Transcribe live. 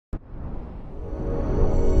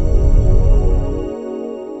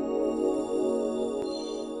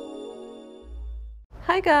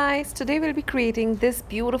Hi guys, today we'll be creating this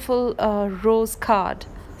beautiful rose card.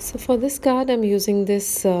 So for this card I'm using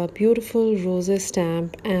this beautiful roses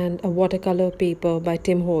stamp and a watercolor paper by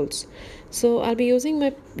Tim Holtz. So I'll be using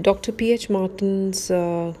my Dr. P.H. Martin's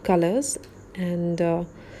colors, and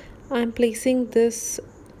I'm placing this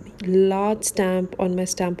large stamp on my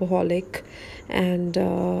Stampaholic, and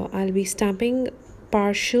I'll be stamping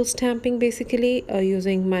partial stamping basically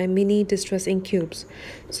using my mini distress ink cubes.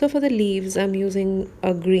 So for the leaves I'm using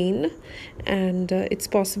a green, and it's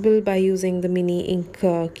possible by using the mini ink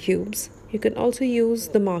cubes. You can also use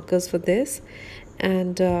the markers for this.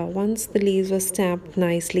 And once the leaves were stamped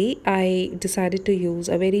nicely, I decided to use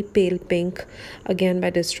a very pale pink, again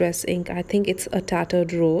by distress ink. I think it's a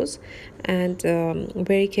tattered rose, and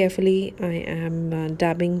very carefully I am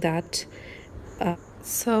dabbing that.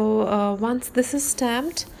 Once this is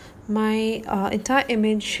stamped, my entire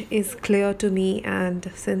image is clear to me,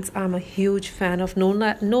 and since I'm a huge fan of no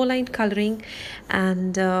line coloring,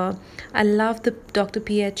 and I love the Dr.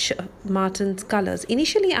 P.H. Martin's colors.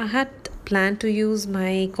 Initially I had planned to use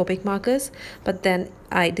my Copic markers, but then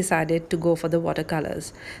I decided to go for the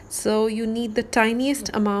watercolors. So you need the tiniest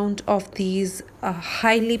amount of these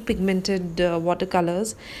highly pigmented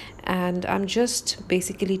watercolors, and I'm just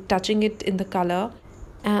basically touching it in the color,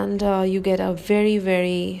 and you get a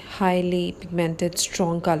very highly pigmented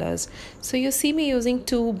strong colors. So you see me using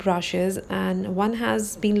two brushes, and one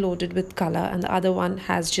has been loaded with color and the other one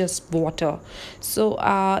has just water. So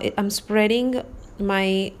I'm spreading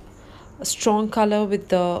my strong color with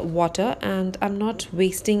the water, and I'm not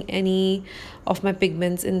wasting any of my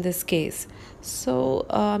pigments in this case. So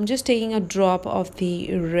I'm just taking a drop of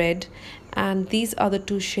the red, and these are the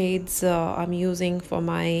two shades I'm using for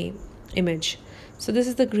my image. So this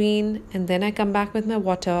is the green, and then I come back with my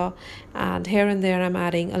water, and here and there I'm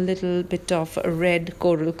adding a little bit of red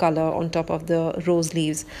coral color on top of the rose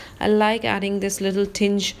leaves. I like adding this little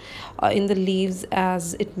tinge in the leaves,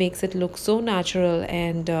 as it makes it look so natural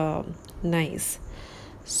and nice.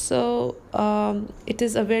 So it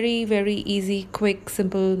is a very easy, quick,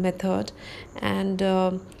 simple method,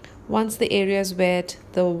 and once the area is wet,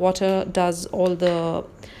 the water does all the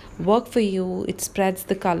work for you. It spreads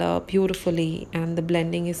the color beautifully, and the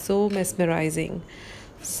blending is so mesmerizing.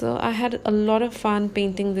 So I had a lot of fun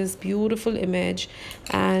painting this beautiful image,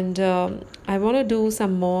 and I want to do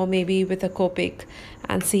some more, maybe with a Copic,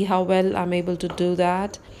 and see how well I'm able to do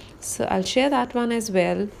that. So I'll share that one as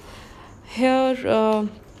well. Here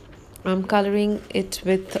I'm coloring it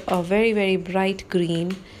with a very bright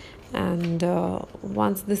green, and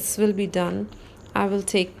once this will be done, I will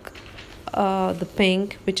take the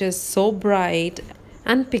pink, which is so bright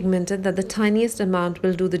and pigmented that the tiniest amount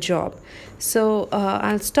will do the job. So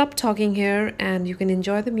I'll stop talking here, and you can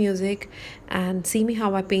enjoy the music and see me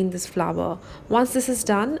how I paint this flower. Once this is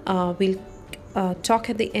done, we'll talk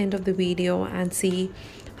at the end of the video and see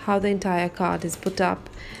how the entire card is put up,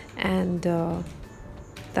 and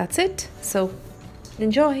that's it. So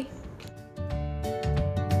enjoy.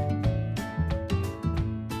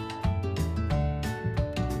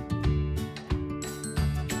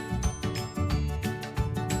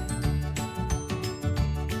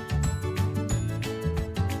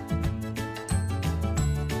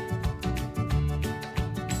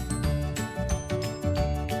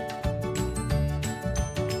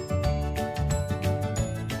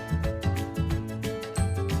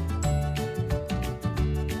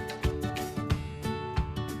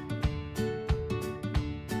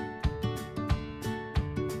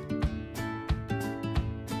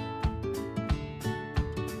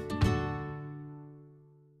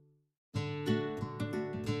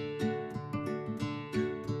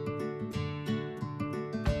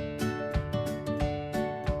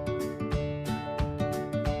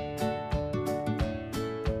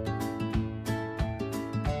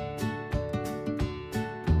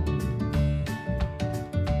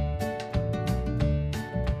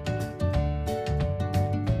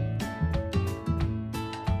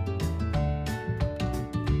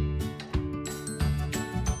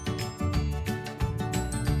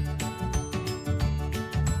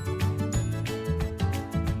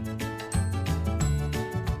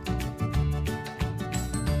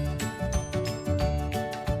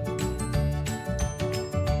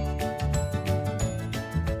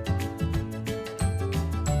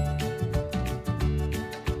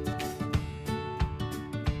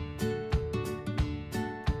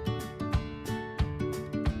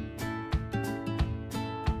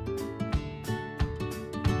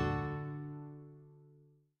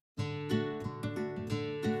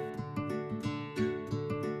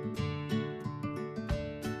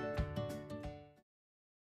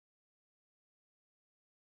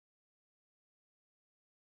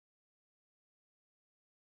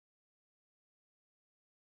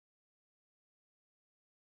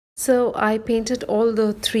 So I painted all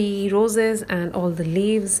the three roses and all the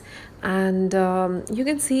leaves, and you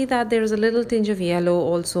can see that there is a little tinge of yellow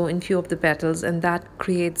also in few of the petals, and that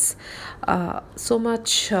creates so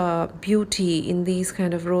much beauty in these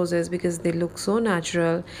kind of roses because they look so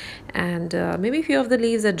natural. And maybe few of the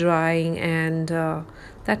leaves are drying, and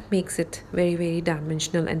that makes it very, very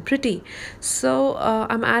dimensional and pretty. So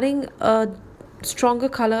I'm adding a stronger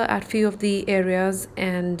color at few of the areas,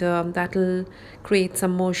 and that'll create some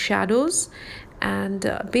more shadows. And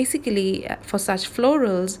basically for such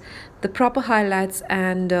florals, the proper highlights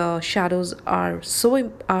and shadows are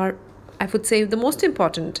are, I would say, the most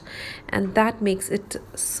important, and that makes it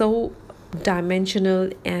so dimensional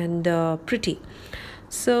and pretty.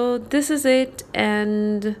 So this is it,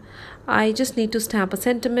 and I just need to stamp a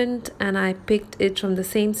sentiment, and I picked it from the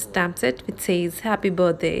same stamp set which says happy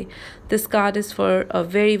birthday. This card is for a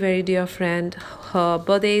very, very dear friend. Her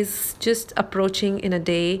birthday is just approaching in a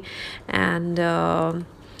day, and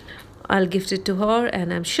I'll gift it to her,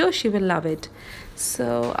 and I'm sure she will love it.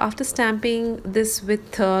 So after stamping this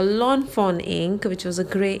with Lawn Fawn ink, which was a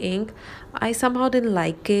gray ink, I somehow didn't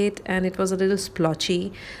like it and it was a little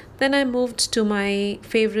splotchy. Then I moved to my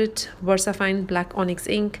favorite Versafine black onyx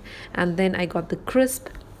ink, and then I got the crisp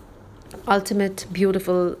ultimate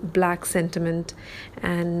beautiful black sentiment,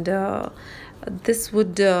 and this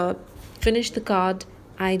would finish the card.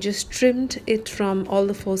 I just trimmed it from all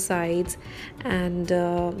the four sides and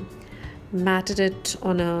matted it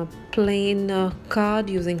on a plain card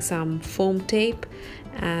using some foam tape,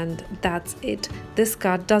 and that's it. This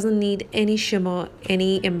card doesn't need any shimmer,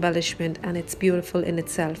 any embellishment, and it's beautiful in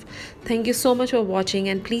itself. Thank you so much for watching,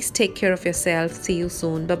 and please take care of yourself. See you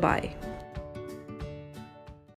soon. Bye bye.